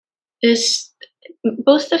this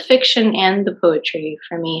both the fiction and the poetry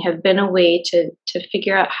for me have been a way to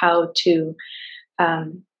figure out how to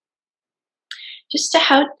um, just to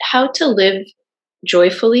how to live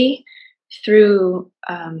joyfully through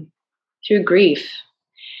through grief.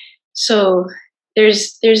 So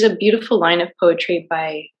there's a beautiful line of poetry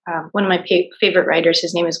by one of my favorite writers.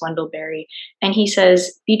 His name is Wendell Berry, and he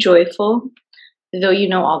says, "Be joyful, though you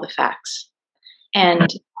know all the facts." And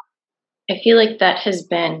I feel like that has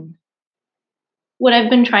been what I've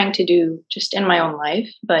been trying to do just in my own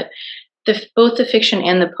life. But both the fiction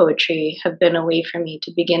and the poetry have been a way for me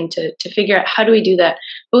to begin to figure out how do we do that,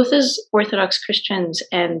 both as Orthodox Christians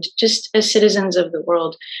and just as citizens of the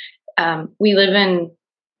world. We live in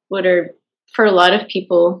what are, for a lot of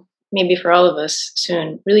people, maybe for all of us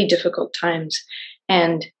soon, really difficult times.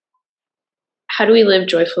 And how do we live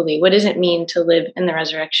joyfully? What does it mean to live in the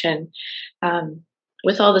resurrection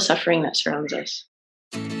with all the suffering that surrounds us?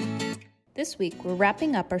 This week, we're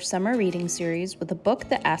wrapping up our summer reading series with a book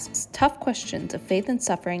that asks tough questions of faith and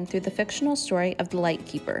suffering through the fictional story of The Light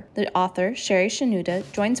Keeper. The author, Shenoda,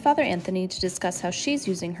 joins Father Anthony to discuss how she's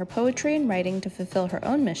using her poetry and writing to fulfill her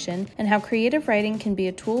own mission, and how creative writing can be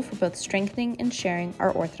a tool for both strengthening and sharing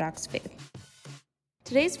our Orthodox faith.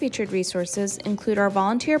 Today's featured resources include our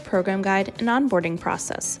volunteer program guide and onboarding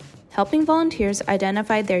process, helping volunteers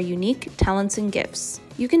identify their unique talents and gifts.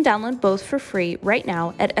 You can download both for free right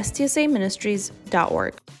now at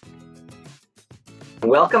stsaministries.org.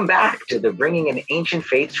 Welcome back to the Bringing an Ancient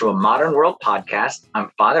Faith to a Modern World podcast.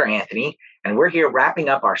 I'm Father Anthony, and we're here wrapping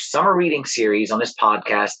up our summer reading series on this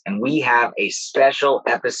podcast, and we have a special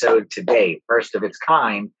episode today, first of its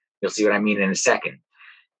kind. You'll see what I mean in a second.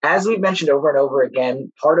 As we've mentioned over and over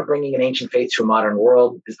again, part of bringing an ancient faith to a modern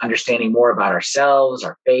world is understanding more about ourselves,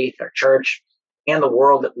 our faith, our church, and the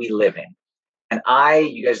world that we live in. And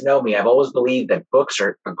you guys know me, I've always believed that books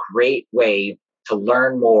are a great way to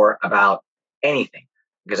learn more about anything,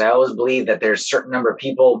 because I always believe that there's a certain number of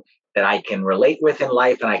people that I can relate with in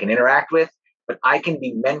life and I can interact with, but I can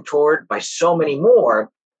be mentored by so many more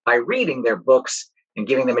by reading their books and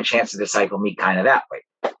giving them a chance to disciple me kind of that way.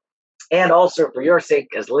 And also for your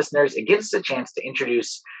sake as listeners, it gives us a chance to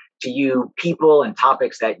introduce to you people and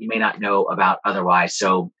topics that you may not know about otherwise.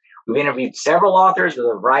 So we've interviewed several authors with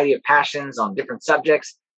a variety of passions on different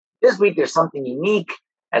subjects. This week, there's something unique,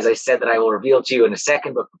 as I said, that I will reveal to you in a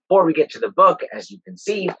second. But before we get to the book, as you can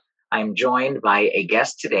see, I'm joined by a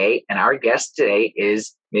guest today, and our guest today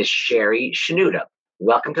is Ms. Sherry Shenoda.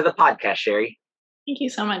 Welcome to the podcast, Sherry. Thank you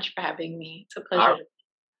so much for having me. It's a pleasure.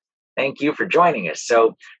 Thank you for joining us.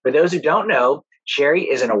 So for those who don't know, Sherry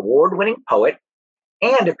is an award-winning poet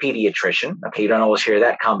and a pediatrician. Okay, you don't always hear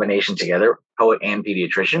that combination together, poet and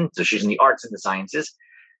pediatrician. So she's in the arts and the sciences.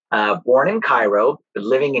 Born in Cairo, but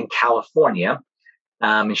living in California.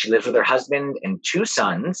 And she lives with her husband and two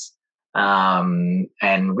sons, and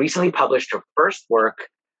recently published her first work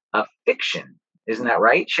of fiction. Isn't that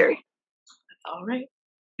right, Sherry? That's all right.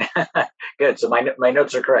 Good. So my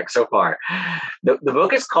notes are correct so far. The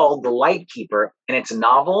book is called The Light Keeper, and it's a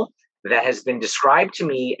novel that has been described to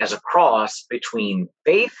me as a cross between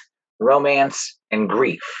faith, romance, and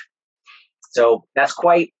grief. So that's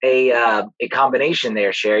quite a combination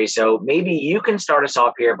there, Sherry. So maybe you can start us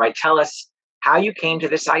off here by tell us how you came to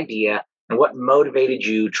this idea and what motivated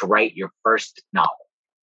you to write your first novel.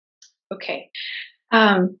 Okay.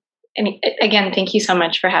 And again, thank you so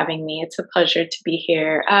much for having me. It's a pleasure to be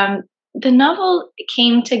here. The novel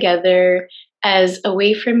came together as a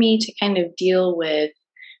way for me to kind of deal with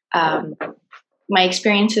my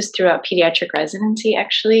experiences throughout pediatric residency,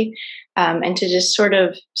 actually, and to just sort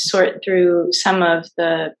of sort through some of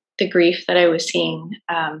the grief that I was seeing,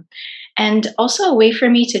 and also a way for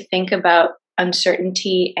me to think about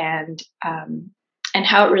uncertainty and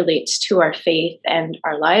how it relates to our faith and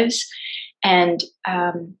our lives. And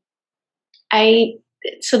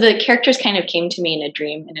so the characters kind of came to me in a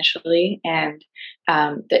dream initially, and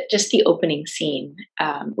just the opening scene,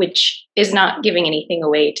 which is not giving anything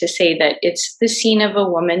away, to say that it's the scene of a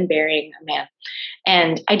woman burying a man.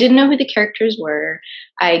 And I didn't know who the characters were.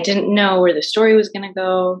 I didn't know where the story was going to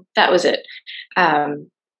go. That was it.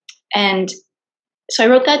 And so I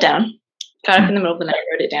wrote that down. Got up in the middle of the night,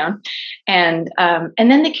 wrote it down, and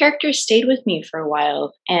then the characters stayed with me for a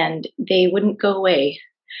while, and they wouldn't go away.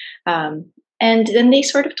 And then they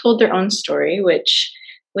sort of told their own story, which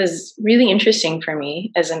was really interesting for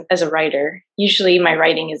me as a writer. Usually my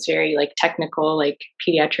writing is very like technical, like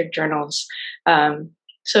pediatric journals.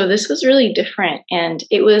 So this was really different. And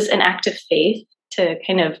it was an act of faith to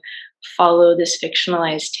kind of follow this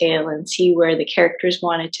fictionalized tale and see where the characters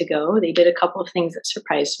wanted to go. They did a couple of things that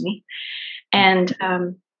surprised me. And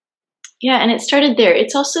Yeah, and it started there.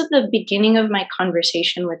 It's also the beginning of my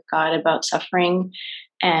conversation with God about suffering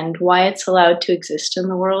and why it's allowed to exist in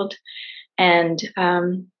the world, and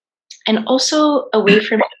also a way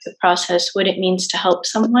for me to process what it means to help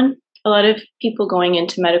someone. A lot of people going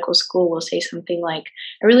into medical school will say something like,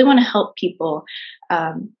 "I really want to help people,"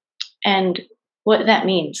 um, and what that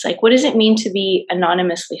means. Like, what does it mean to be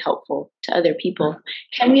anonymously helpful to other people?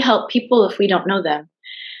 Can we help people if we don't know them?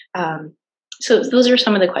 Um, so those are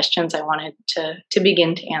some of the questions I wanted to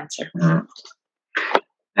begin to answer. Mhm.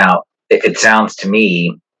 Now, it sounds to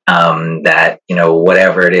me that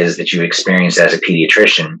whatever it is that you experienced as a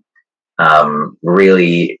pediatrician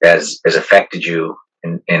really has affected you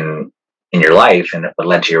in your life and it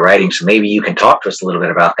led to your writing. So maybe you can talk to us a little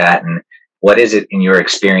bit about that and what is it in your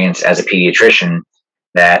experience as a pediatrician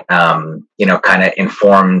that kind of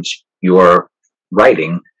informed your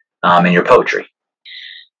writing and your poetry.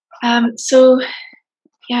 So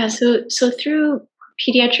yeah, so through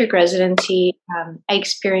pediatric residency, I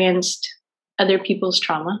experienced other people's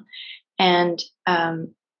trauma, and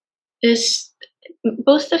this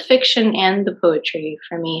both the fiction and the poetry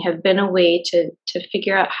for me have been a way to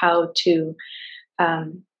figure out how to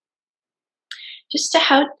um, just to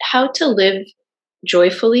how to live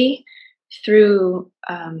joyfully through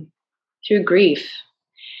through grief.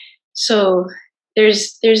 So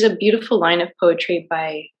there's a beautiful line of poetry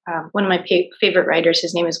by one of my favorite writers.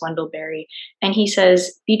 His name is Wendell Berry, and he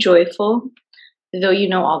says, "Be joyful, though you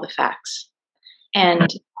know all the facts." And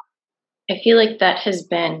I feel like that has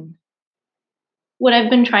been what I've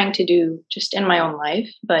been trying to do just in my own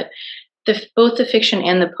life. But both the fiction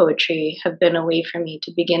and the poetry have been a way for me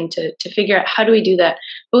to begin to figure out how do we do that,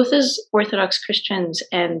 both as Orthodox Christians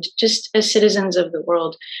and just as citizens of the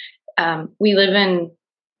world. We live in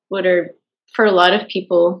what are, for a lot of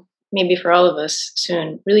people, maybe for all of us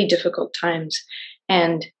soon, really difficult times.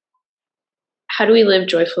 And how do we live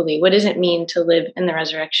joyfully? What does it mean to live in the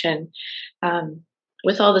resurrection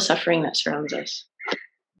with all the suffering that surrounds us?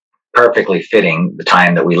 Perfectly fitting the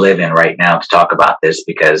time that we live in right now to talk about this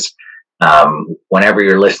because whenever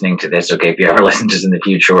you're listening to this, okay, if you ever listen to this in the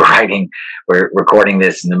future, we're recording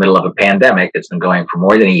this in the middle of a pandemic that's been going for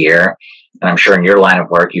more than a year. And I'm sure in your line of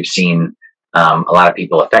work, you've seen a lot of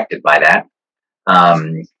people affected by that.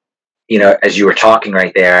 As you were talking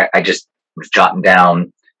right there, I just was jotting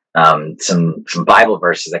down some Bible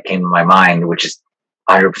verses that came to my mind, which is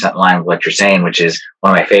 100% in line with what you're saying, which is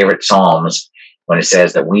one of my favorite Psalms when it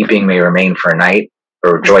says that weeping may remain for a night,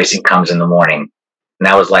 but rejoicing comes in the morning. And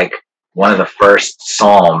that was like one of the first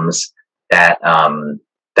Psalms that I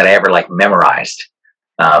ever like memorized.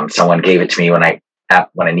 Someone gave it to me when I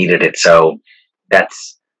needed it. So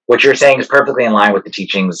that's what you're saying is perfectly in line with the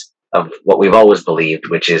teachings of what we've always believed,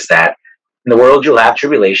 which is that in the world you'll have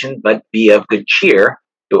tribulation, but be of good cheer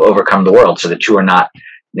to overcome the world. So the two are not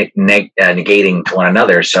negating to one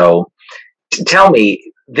another. So tell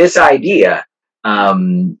me this idea,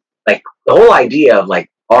 like the whole idea of like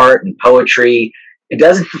art and poetry, it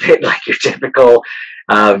doesn't fit like your typical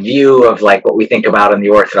view of like what we think about in the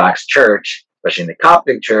Orthodox Church, especially in the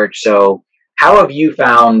Coptic Church. So how have you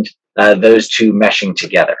found those two meshing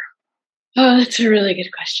together? Oh, that's a really good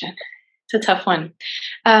question. It's a tough one.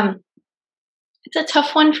 It's a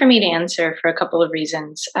tough one for me to answer for a couple of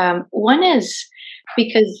reasons. One is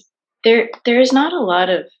because there's not a lot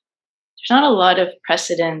of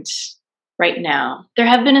precedence right now. There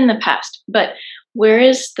have been in the past, but where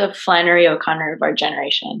is the Flannery O'Connor of our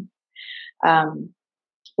generation?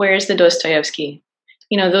 Where is the Dostoevsky?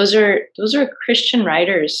 Those are Christian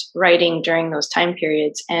writers writing during those time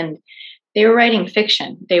periods, and they were writing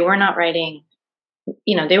fiction. They were not writing,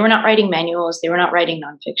 they were not writing manuals. They were not writing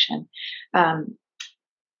nonfiction.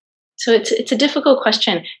 So it's a difficult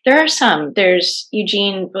question. There are some. There's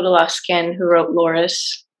Eugene Vodolovskin, who wrote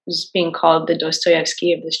Loris, who's being called the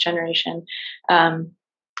Dostoevsky of this generation.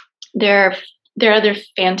 There are other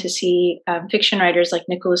fantasy fiction writers like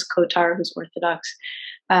Nicholas Kotar, who's Orthodox,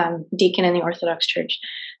 deacon in the Orthodox Church.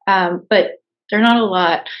 But they're not a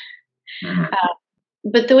lot. Mm-hmm.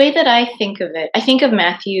 But the way that I think of it, I think of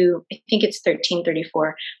Matthew, I think it's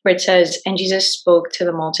 13:34, where it says, "And Jesus spoke to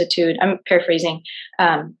the multitude." I'm paraphrasing,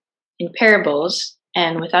 in parables,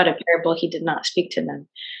 and without a parable, he did not speak to them.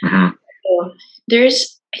 Mm-hmm. So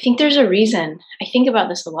I think there's a reason. I think about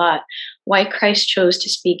this a lot. Why Christ chose to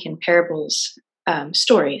speak in parables,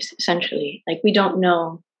 stories, essentially. Like we don't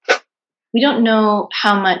know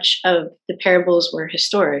how much of the parables were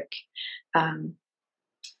historic.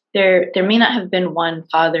 There may not have been one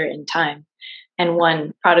father in time and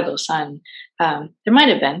one prodigal son. There might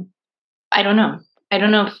have been. I don't know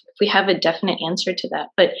if we have a definite answer to that,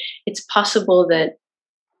 but it's possible that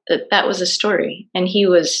that was a story, and he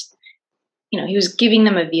was giving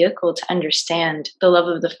them a vehicle to understand the love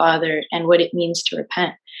of the Father and what it means to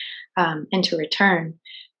repent, and to return.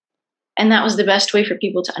 And that was the best way for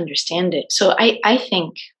people to understand it. So I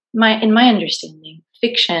think in my understanding,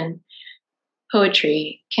 fiction,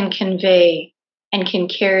 poetry can convey and can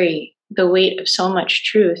carry the weight of so much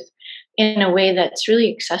truth in a way that's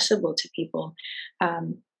really accessible to people. At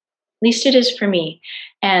least it is for me.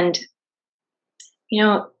 And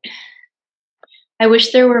I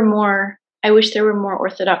wish there were more. I wish there were more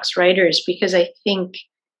Orthodox writers, because I think,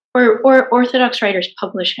 or Orthodox writers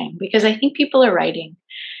publishing, because I think people are writing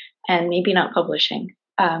and maybe not publishing,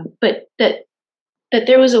 but that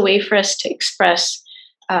there was a way for us to express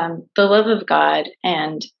the love of God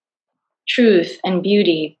and truth and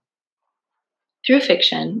beauty through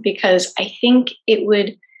fiction, because I think it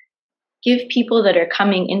would give people that are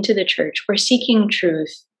coming into the church or seeking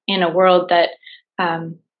truth in a world that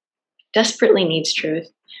desperately needs truth,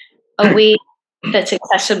 a way that's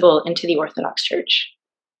accessible into the Orthodox Church.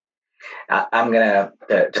 I'm gonna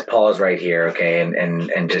to pause right here, okay,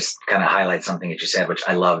 and just kind of highlight something that you said, which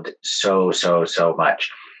I loved so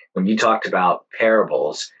much. When you talked about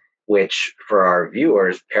parables, which for our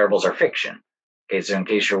viewers, parables are fiction. Okay, so in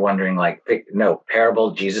case you're wondering, no,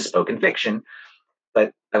 parable, Jesus spoke in fiction.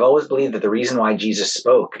 But I've always believed that the reason why Jesus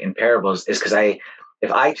spoke in parables is because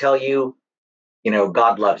if I tell you,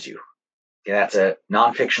 God loves you, that's a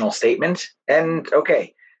non-fictional statement, and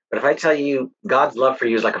okay. But if I tell you God's love for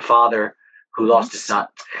you is like a father who lost his son,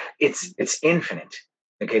 it's infinite.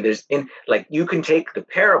 Okay, you can take the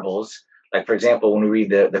parables, like for example, when we read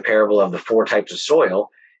the parable of the 4 types of soil,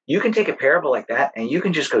 you can take a parable like that and you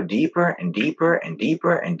can just go deeper and deeper and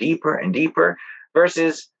deeper and deeper and deeper,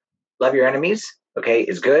 versus love your enemies, okay,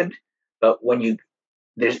 is good. But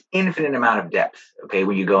there's infinite amount of depth, okay,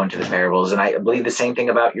 when you go into the parables. And I believe the same thing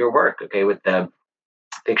about your work, okay, with the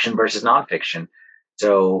fiction versus nonfiction.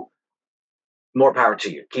 So more power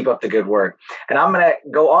to you. Keep up the good work. And I'm going to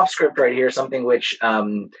go off script right here, something which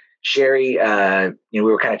Sherry, we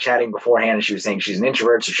were kind of chatting beforehand, and she was saying she's an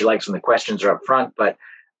introvert, so she likes when the questions are up front, but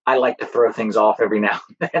I like to throw things off every now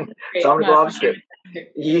and then. So I'm going to go off script.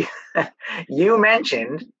 You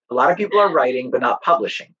mentioned a lot of people are writing, but not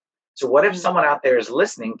publishing. So what if someone out there is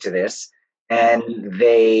listening to this and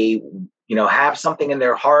they, have something in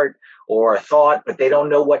their heart or a thought, but they don't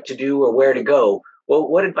know what to do or where to go? Well,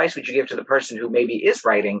 what advice would you give to the person who maybe is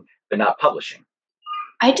writing, but not publishing?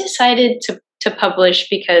 I decided to publish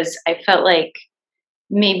because I felt like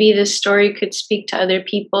maybe this story could speak to other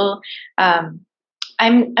people. I'm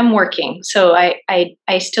working, so I'm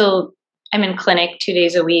in clinic 2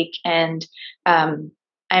 days a week, and I'm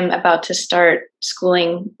about to start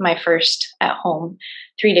schooling my first at home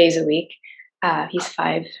 3 days a week. He's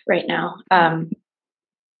 5 right now.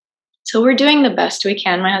 So we're doing the best we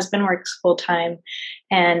can. My husband works full time.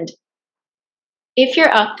 And if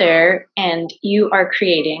you're out there and you are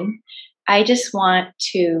creating, I just want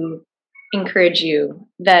to encourage you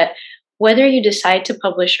that whether you decide to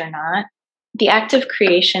publish or not, the act of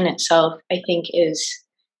creation itself, I think, is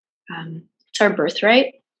it's our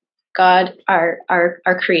birthright. God, our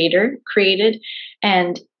creator, created.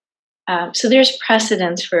 And so there's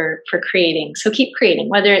precedence for creating. So keep creating,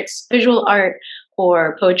 whether it's visual art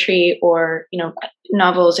or poetry or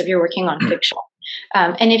novels if you're working on fiction.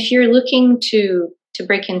 And if you're looking to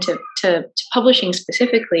break into publishing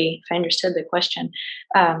specifically, if I understood the question,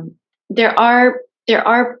 there are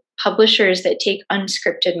publishers that take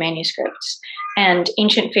unscripted manuscripts, and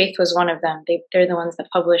Ancient Faith was one of them. They're the ones that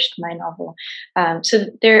published my novel. So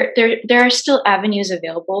there are still avenues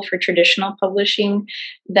available for traditional publishing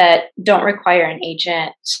that don't require an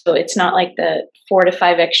agent. So it's not like the 4 to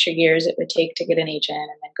 5 extra years it would take to get an agent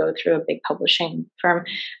and then go through a big publishing firm.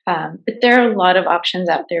 But there are a lot of options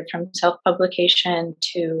out there, from self-publication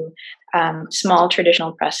to small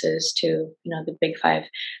traditional presses to the big 5.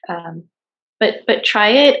 But try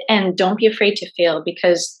it and don't be afraid to fail,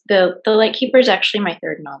 because the Lightkeeper is actually my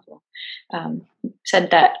 3rd novel.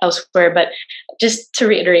 Said that elsewhere, but just to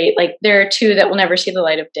reiterate, there are 2 that will never see the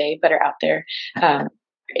light of day, but are out there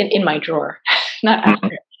in my drawer, not out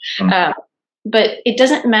there. But it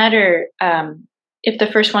doesn't matter if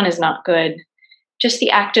the first one is not good. Just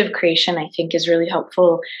the act of creation, I think, is really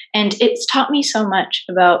helpful. And it's taught me so much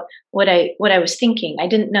about what I was thinking. I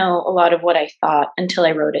didn't know a lot of what I thought until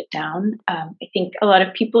I wrote it down. I think a lot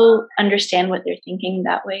of people understand what they're thinking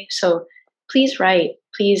that way. So please write,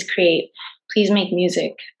 please create, please make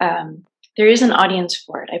music. There is an audience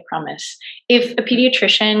for it, I promise. If a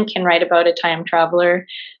pediatrician can write about a time traveler,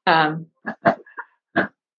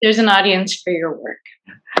 there's an audience for your work.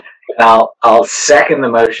 I'll second the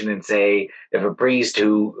motion and say if a priest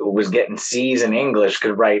who was getting C's in English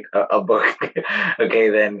could write a book, okay,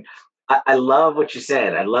 then I love what you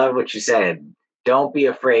said. I love what you said. Don't be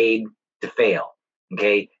afraid to fail.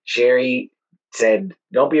 Okay. Sherry said,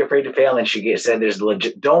 don't be afraid to fail. And she said,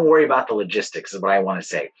 don't worry about the logistics, is what I want to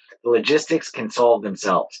say. The logistics can solve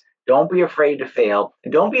themselves. Don't be afraid to fail.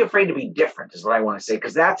 And don't be afraid to be different, is what I want to say,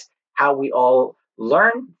 because that's how we all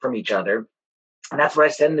learn from each other. And that's what I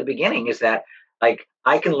said in the beginning is that, like,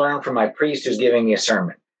 I can learn from my priest who's giving me a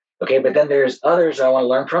sermon. Okay. But then there's others I want to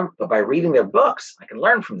learn from, but by reading their books, I can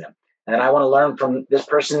learn from them. And then I want to learn from this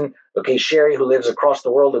person, okay, Sherry, who lives across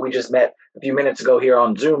the world that we just met a few minutes ago here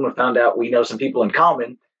on Zoom and found out we know some people in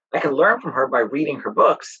common. I can learn from her by reading her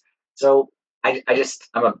books. So I'm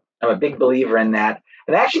a big believer in that.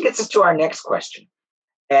 And that actually gets us to our next question.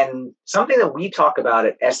 And something that we talk about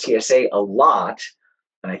at STSA a lot,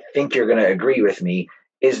 and I think you're going to agree with me,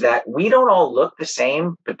 is that we don't all look the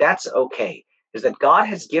same, but that's okay. Is that God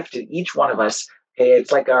has gifted each one of us. Okay,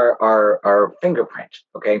 it's like our fingerprint.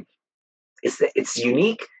 Okay, it's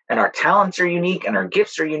unique, and our talents are unique, and our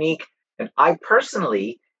gifts are unique. And I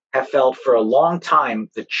personally have felt for a long time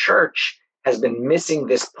the church has been missing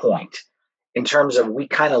this point in terms of we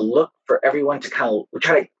kind of look for everyone to we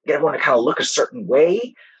try to get everyone to kind of look a certain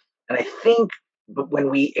way. And I think when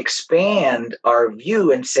we expand our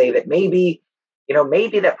view and say that maybe,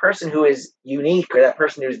 maybe that person who is unique or that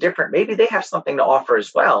person who is different, maybe they have something to offer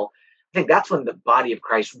as well. I think that's when the body of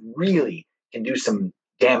Christ really can do some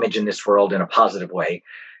damage in this world in a positive way.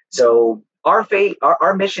 So our faith,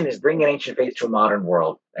 our mission is bringing ancient faith to a modern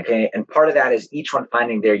world. Okay. And part of that is each one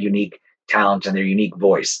finding their unique talent and their unique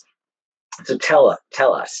voice. So tell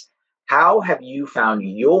us, how have you found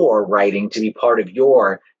your writing to be part of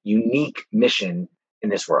your unique mission in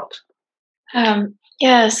this world?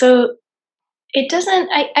 Yeah, so it doesn't,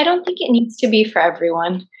 I don't think it needs to be for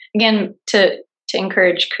everyone. Again, to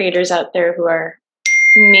encourage creators out there who are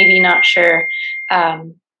maybe not sure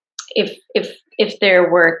um, if their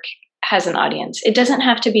work has an audience. It doesn't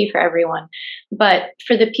have to be for everyone, but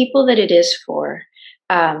for the people that it is for,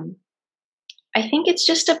 I think it's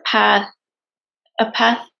just a path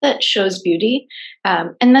that shows beauty,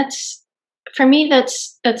 and that's for me.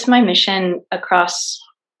 That's my mission across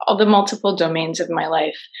all the multiple domains of my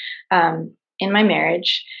life. In my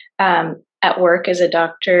marriage, at work as a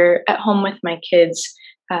doctor, at home with my kids,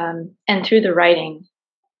 and through the writing,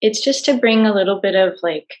 it's just to bring a little bit of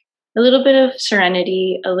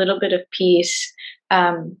serenity, a little bit of peace,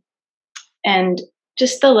 and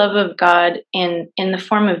just the love of God in the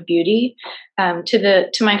form of beauty,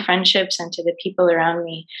 to my friendships and to the people around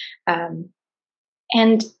me,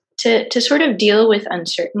 and to sort of deal with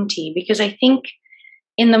uncertainty, because I think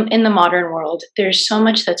in the modern world there's so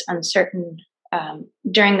much that's uncertain.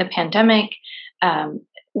 During the pandemic,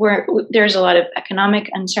 where there's a lot of economic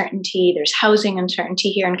uncertainty, there's housing uncertainty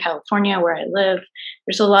here in California where I live.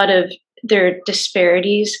 There are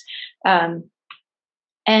disparities, and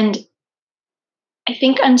I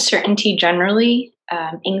think uncertainty generally,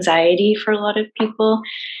 anxiety for a lot of people.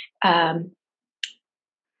 It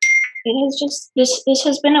is just this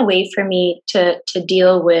has been a way for me to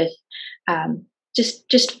deal with,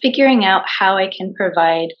 just figuring out how I can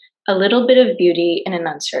provide a little bit of beauty in an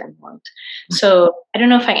uncertain world. So I don't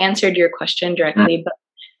know if I answered your question directly,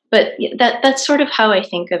 but that's sort of how I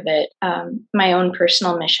think of it, my own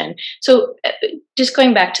personal mission. So just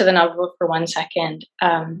going back to the novel for 1 second.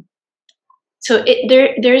 So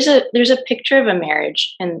there's a picture of a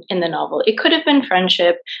marriage in the novel. It could have been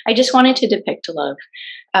friendship. I just wanted to depict love.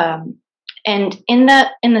 And in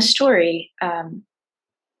the story,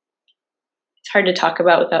 it's hard to talk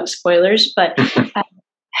about without spoilers, but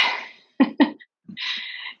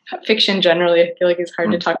fiction generally, I feel like it's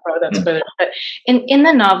hard to talk about without spoilers. But in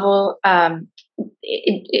the novel,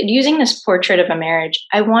 using this portrait of a marriage,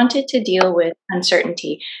 I wanted to deal with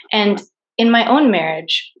uncertainty. And in my own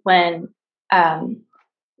marriage, when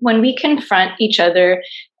we confront each other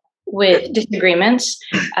with disagreements,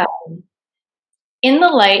 in the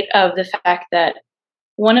light of the fact that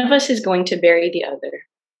one of us is going to bury the other,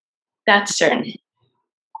 that's certain.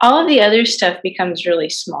 All of the other stuff becomes really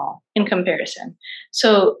small in comparison.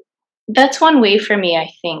 So that's one way for me, I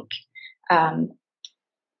think,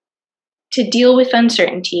 to deal with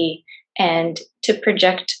uncertainty and to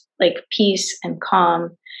project like peace and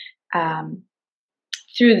calm,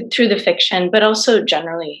 through the fiction, but also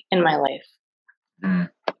generally in my life.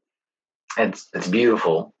 It's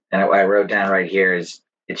beautiful. And what I wrote down right here is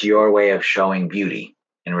it's your way of showing beauty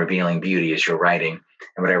and revealing beauty as you're writing.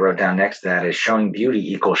 And what I wrote down next to that is showing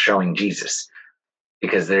beauty equals showing Jesus,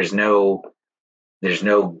 because there's no there's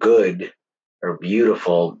no good or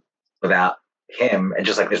beautiful without him, and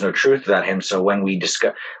just like there's no truth without him. So when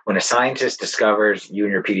a scientist discovers, you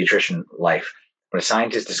and your pediatrician life, when a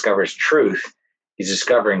scientist discovers truth, he's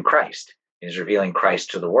discovering Christ. He's revealing Christ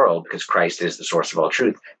to the world because Christ is the source of all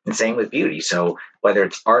truth. And same with beauty. So whether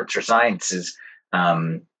it's arts or sciences,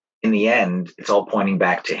 in the end, it's all pointing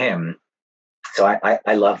back to him. So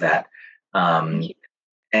I love that.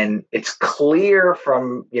 And it's clear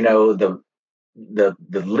from, the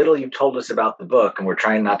little you've told us about the book, and we're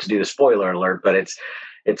trying not to do the spoiler alert, but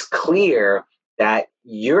it's clear that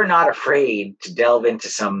you're not afraid to delve into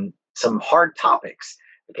some hard topics.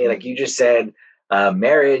 Okay, like you just said,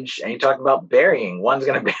 marriage, and you talked about burying. One's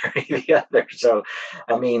going to bury the other. So,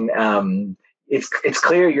 I mean, it's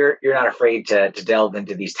clear you're not afraid to delve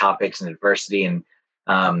into these topics and adversity. And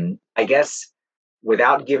I guess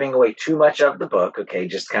without giving away too much of the book, okay,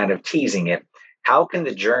 just kind of teasing it, how can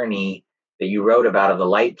the journey that you wrote about of the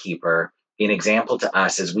light keeper be an example to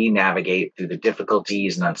us as we navigate through the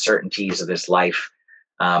difficulties and uncertainties of this life,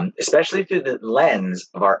 especially through the lens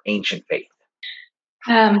of our ancient faith?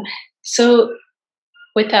 So,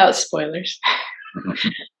 without spoilers,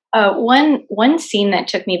 one scene that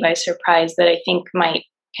took me by surprise that I think might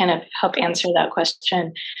kind of help answer that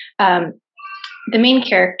question. The main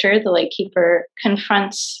character, the lightkeeper,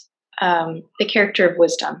 confronts the character of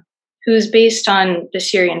Wisdom, who's based on the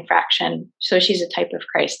Syrian fraction. So she's a type of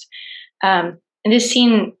Christ. And this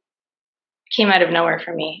scene came out of nowhere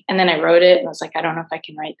for me. And then I wrote it and I was like, I don't know if I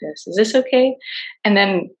can write this. Is this okay? And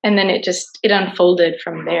then it unfolded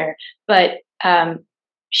from there. But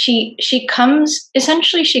she comes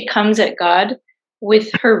at God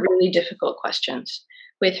with her really difficult questions,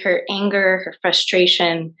 with her anger, her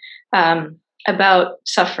frustration, about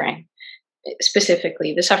suffering,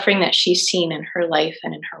 specifically the suffering that she's seen in her life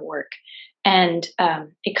and in her work. And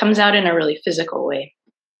it comes out in a really physical way.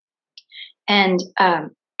 And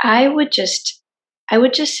I would just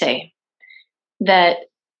say that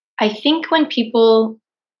I think when people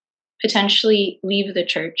potentially leave the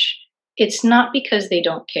church, it's not because they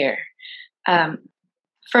don't care.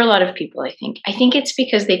 For a lot of people, I think it's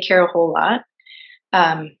because they care a whole lot.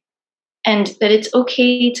 And that it's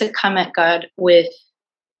okay to come at God with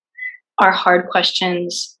our hard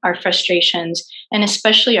questions, our frustrations, and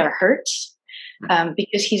especially our hurts,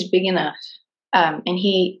 because he's big enough. And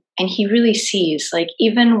he really sees, like,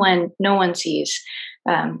 even when no one sees.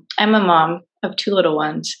 I'm a mom of 2 little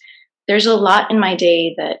ones. There's a lot in my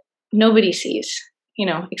day that nobody sees,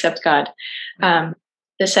 except God. The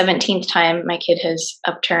 17th time my kid has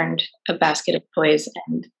upturned a basket of toys,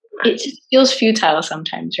 and it just feels futile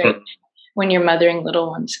sometimes, right? When you're mothering little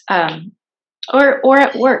ones, or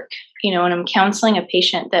at work, when I'm counseling a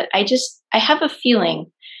patient that I have a feeling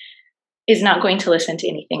is not going to listen to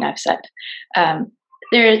anything I've said.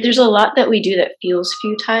 There's a lot that we do that feels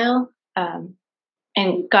futile,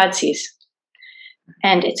 and God sees.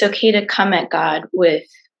 And it's okay to come at God with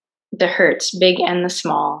the hurts, big and the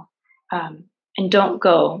small, and don't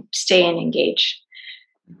go, stay and engage.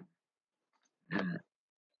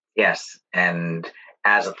 Yes. And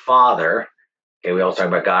as a father, okay, we all talk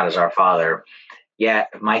about God as our father. Yeah,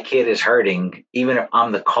 if my kid is hurting, even if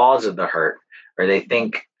I'm the cause of the hurt, or they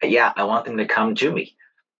think, yeah, I want them to come to me.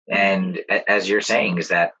 And as you're saying, is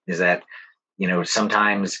that,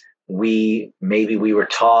 sometimes maybe we were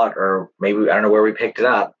taught, or maybe, I don't know where we picked it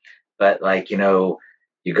up, but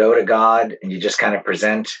you go to God and you just kind of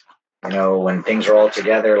present, when things are all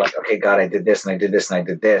together, like, okay, God, I did this and I did this and I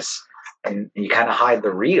did this. And you kind of hide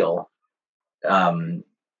the real,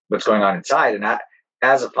 what's going on inside. And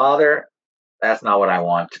as a father, that's not what I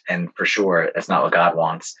want. And for sure, that's not what God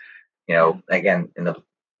wants. Again, in the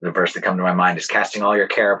verse that come to my mind is casting all your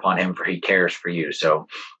care upon him, for he cares for you. So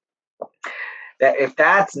that if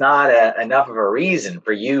that's not enough of a reason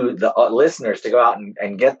for you, the listeners, to go out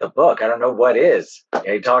and get the book, I don't know what is.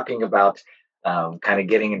 Okay, talking about kind of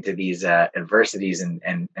getting into these adversities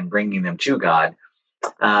and bringing them to God.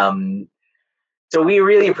 So we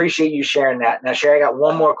really appreciate you sharing that. Now, Sherry, I got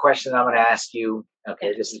one more question I'm going to ask you.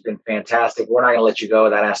 Okay, this has been fantastic. We're not going to let you go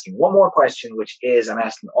without asking one more question, which is, I'm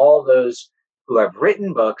asking all those who have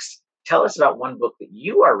written books, tell us about one book that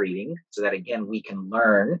you are reading, so that, again, we can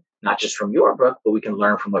learn not just from your book, but we can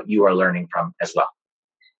learn from what you are learning from as well.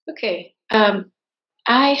 Okay.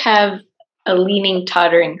 I have a leaning,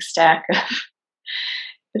 tottering stack of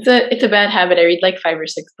it's a bad habit. I read like 5 or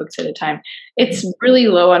 6 books at a time. It's really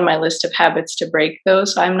low on my list of habits to break, though,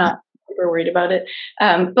 so I'm not super worried about it.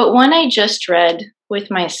 But one I just read with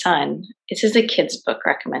my son, this is a kid's book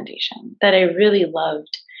recommendation that I really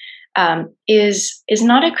loved, is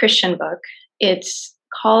not a Christian book. It's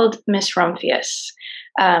called Miss Rumphius.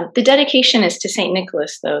 The dedication is to St.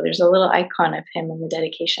 Nicholas, though. There's a little icon of him in the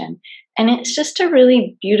dedication. And it's just a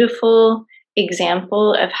really beautiful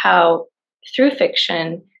example of how, through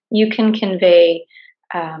fiction, you can convey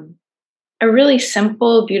a really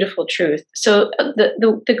simple, beautiful truth. So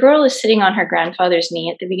the girl is sitting on her grandfather's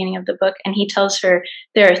knee at the beginning of the book, and he tells her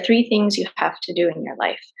there are 3 things you have to do in your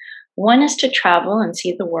life. One is to travel and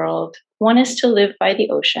see the world. One is to live by the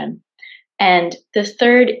ocean. And the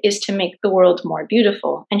third is to make the world more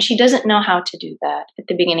beautiful. And she doesn't know how to do that at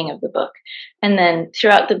the beginning of the book. And then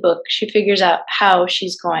throughout the book, she figures out how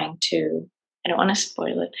she's going to, I don't want to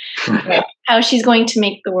spoil it, but how she's going to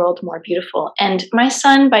make the world more beautiful. And my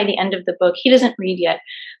son, by the end of the book, he doesn't read yet,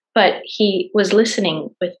 but he was listening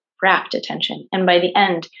with rapt attention. And by the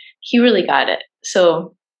end, he really got it.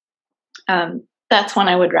 So that's one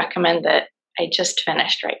I would recommend that I just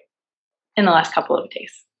finished right in the last couple of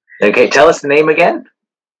days. Okay, tell us the name again.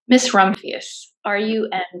 Miss Rumphius, Rumphius.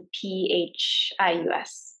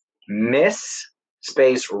 Miss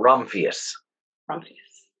space Rumphius.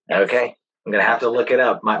 Rumphius. Yes. Okay, I'm going to have to look it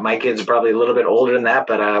up. My kids are probably a little bit older than that,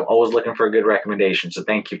 but I'm always looking for a good recommendation. So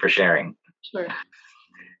thank you for sharing. Sure.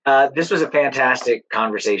 This was a fantastic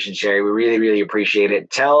conversation, Sherry. We really, really appreciate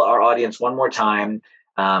it. Tell our audience one more time,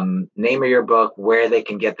 name of your book, where they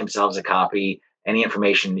can get themselves a copy, any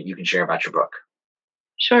information that you can share about your book.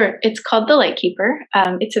 Sure. It's called The Lightkeeper.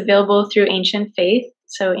 It's available through Ancient Faith,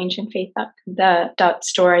 so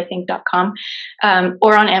ancientfaith.store.com,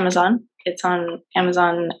 or on Amazon. It's on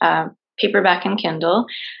Amazon paperback and Kindle.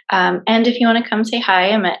 And if you want to come say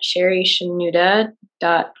hi, I'm at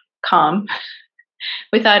SherryShenoda.com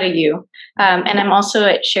without a U. And I'm also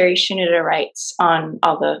at Sherry Shenoda Writes on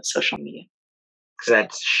all the social media. So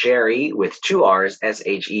that's Sherry with 2 R's,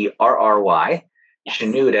 Sherry. Yes.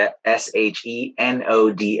 Shenoda,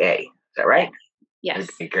 Shenoda. Is that right? Yes.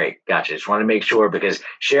 Okay, great. Gotcha. Just want to make sure because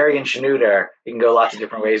Sherry and Shenoda, you can go lots of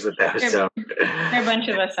different ways with those. There are a bunch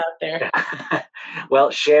of us out there.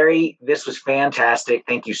 Well, Sherry, this was fantastic.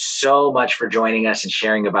 Thank you so much for joining us and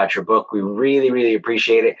sharing about your book. We really, really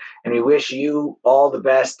appreciate it. And we wish you all the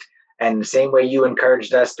best. And the same way you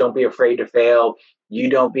encouraged us, don't be afraid to fail.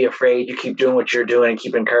 You don't be afraid. You keep doing what you're doing and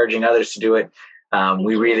keep encouraging others to do it.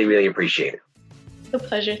 We really, really appreciate it. It's a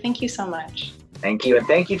pleasure. Thank you so much. Thank you. And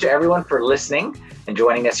thank you to everyone for listening and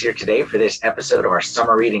joining us here today for this episode of our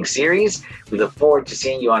summer reading series. We look forward to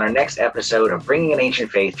seeing you on our next episode of Bringing an Ancient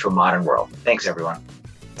Faith to a Modern World. Thanks, everyone.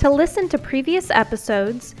 To listen to previous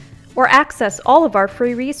episodes or access all of our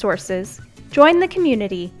free resources, join the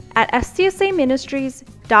community at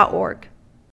stsaministries.org.